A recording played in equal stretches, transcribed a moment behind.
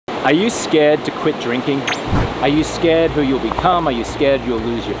Are you scared to quit drinking? Are you scared who you'll become? Are you scared you'll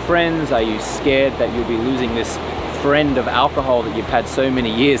lose your friends? Are you scared that you'll be losing this friend of alcohol that you've had so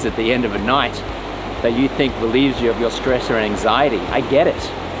many years at the end of a night that you think relieves you of your stress or anxiety? I get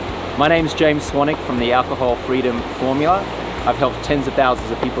it. My name's James Swanwick from the Alcohol Freedom Formula. I've helped tens of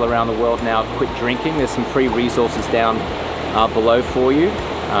thousands of people around the world now quit drinking. There's some free resources down below for you.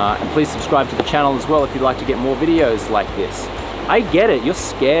 And please subscribe to the channel as well if you'd like to get more videos like this. I get it, you're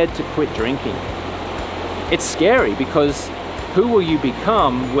scared to quit drinking. It's scary because who will you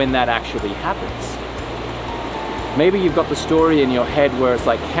become when that actually happens? Maybe you've got the story in your head where it's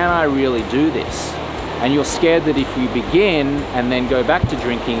like, can I really do this? And you're scared that if you begin and then go back to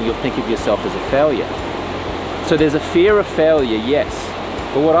drinking, you'll think of yourself as a failure. So there's a fear of failure, yes.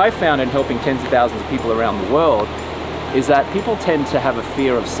 But what I found in helping tens of thousands of people around the world is that people tend to have a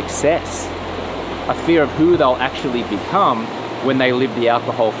fear of success, a fear of who they'll actually become when they live the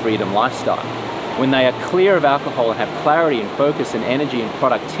alcohol freedom lifestyle. When they are clear of alcohol and have clarity and focus and energy and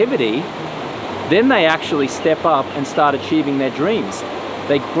productivity, then they actually step up and start achieving their dreams.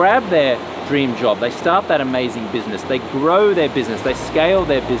 They grab their dream job, they start that amazing business, they grow their business, they scale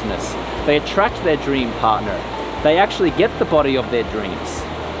their business, they attract their dream partner, they actually get the body of their dreams.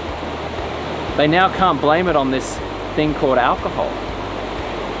 They now can't blame it on this thing called alcohol,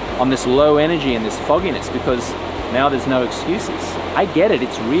 on this low energy and this fogginess, because now there's no excuses. I get it,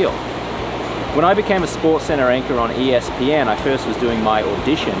 it's real. When I became a Sports Center anchor on ESPN, I first was doing my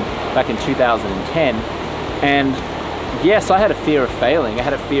audition back in 2010, and yes, I had a fear of failing. I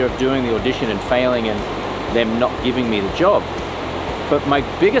had a fear of doing the audition and failing and them not giving me the job. But my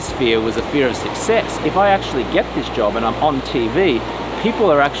biggest fear was a fear of success. If I actually get this job and I'm on TV,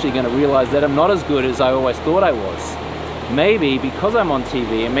 people are actually going to realize that I'm not as good as I always thought I was. Maybe because I'm on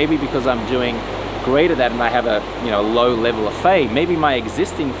TV and maybe because I'm doing great at that and I have a low level of fame, maybe my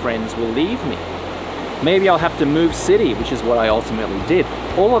existing friends will leave me. Maybe I'll have to move city, which is what I ultimately did.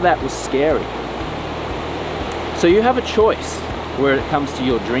 All of that was scary. So you have a choice where it comes to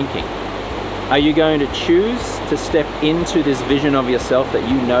your drinking. Are you going to choose to step into this vision of yourself that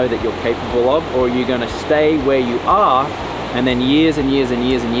you know that you're capable of, or are you going to stay where you are and then years and years and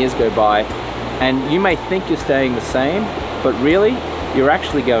years and years go by and you may think you're staying the same, but really you're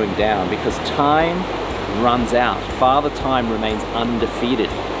actually going down because time runs out. Father Time remains undefeated.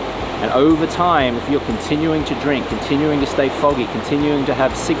 And over time, if you're continuing to drink, continuing to stay foggy, continuing to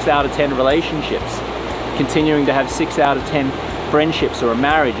have 6 out of 10 relationships, continuing to have 6 out of 10 friendships or a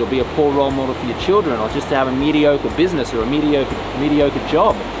marriage, or be a poor role model for your children, or just to have a mediocre business or a mediocre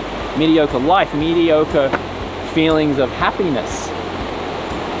job, mediocre life, mediocre feelings of happiness,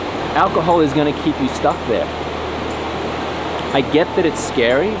 alcohol is going to keep you stuck there. I get that it's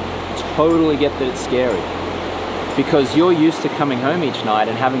scary, totally get that it's scary, because you're used to coming home each night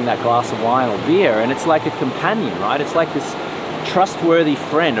and having that glass of wine or beer, and it's like a companion, right? It's like this trustworthy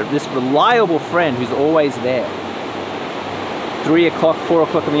friend, or this reliable friend who's always there. 3 o'clock, 4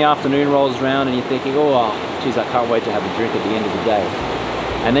 o'clock in the afternoon rolls around and you're thinking, oh, geez, I can't wait to have a drink at the end of the day.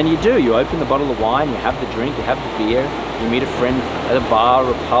 And then you do, you open the bottle of wine, you have the drink, you have the beer, you meet a friend at a bar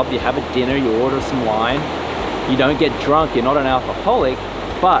or a pub, you have a dinner, you order some wine. You don't get drunk, you're not an alcoholic,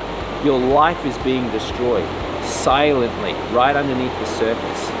 but your life is being destroyed silently, right underneath the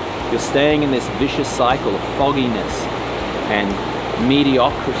surface. You're staying in this vicious cycle of fogginess and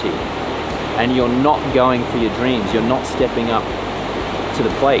mediocrity, and you're not going for your dreams, you're not stepping up to the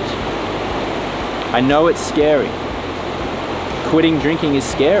plate. I know it's scary. Quitting drinking is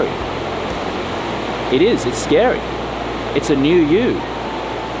scary. It is, it's scary. It's a new you.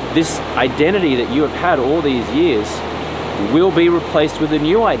 This identity that you have had all these years will be replaced with a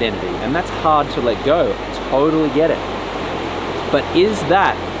new identity, and that's hard to let go. I totally get it. But is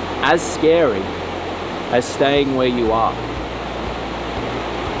that as scary as staying where you are?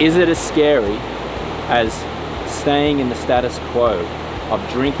 Is it as scary as staying in the status quo of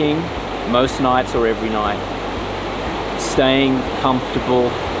drinking most nights or every night, staying comfortable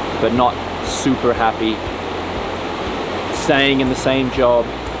but not super happy, staying in the same job,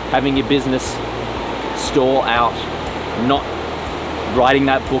 having your business stall out, not writing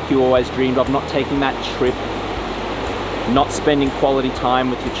that book you always dreamed of, not taking that trip, not spending quality time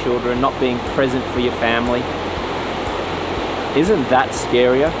with your children, not being present for your family? Isn't that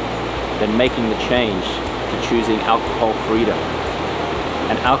scarier than making the change to choosing alcohol freedom?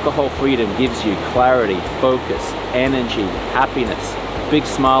 And alcohol freedom gives you clarity, focus, energy, happiness, big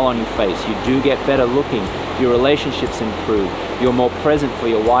smile on your face. You do get better looking, your relationships improve, you're more present for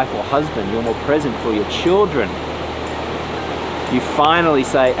your wife or husband, you're more present for your children. You finally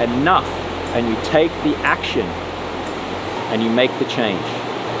say enough, and you take the action and you make the change.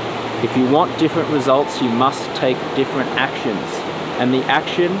 If you want different results, you must take different actions. And the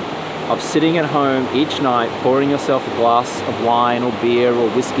action of sitting at home each night, pouring yourself a glass of wine or beer or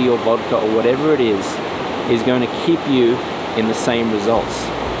whiskey or vodka or whatever it is going to keep you in the same results.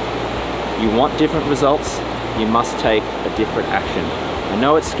 You want different results, you must take a different action. I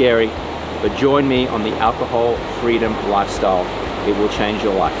know it's scary, but join me on the alcohol freedom lifestyle. It will change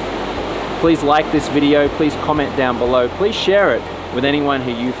your life. Please like this video, please comment down below, please share it with anyone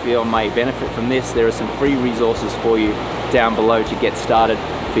who you feel may benefit from this. There are some free resources for you down below to get started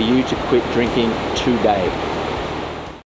for you to quit drinking today.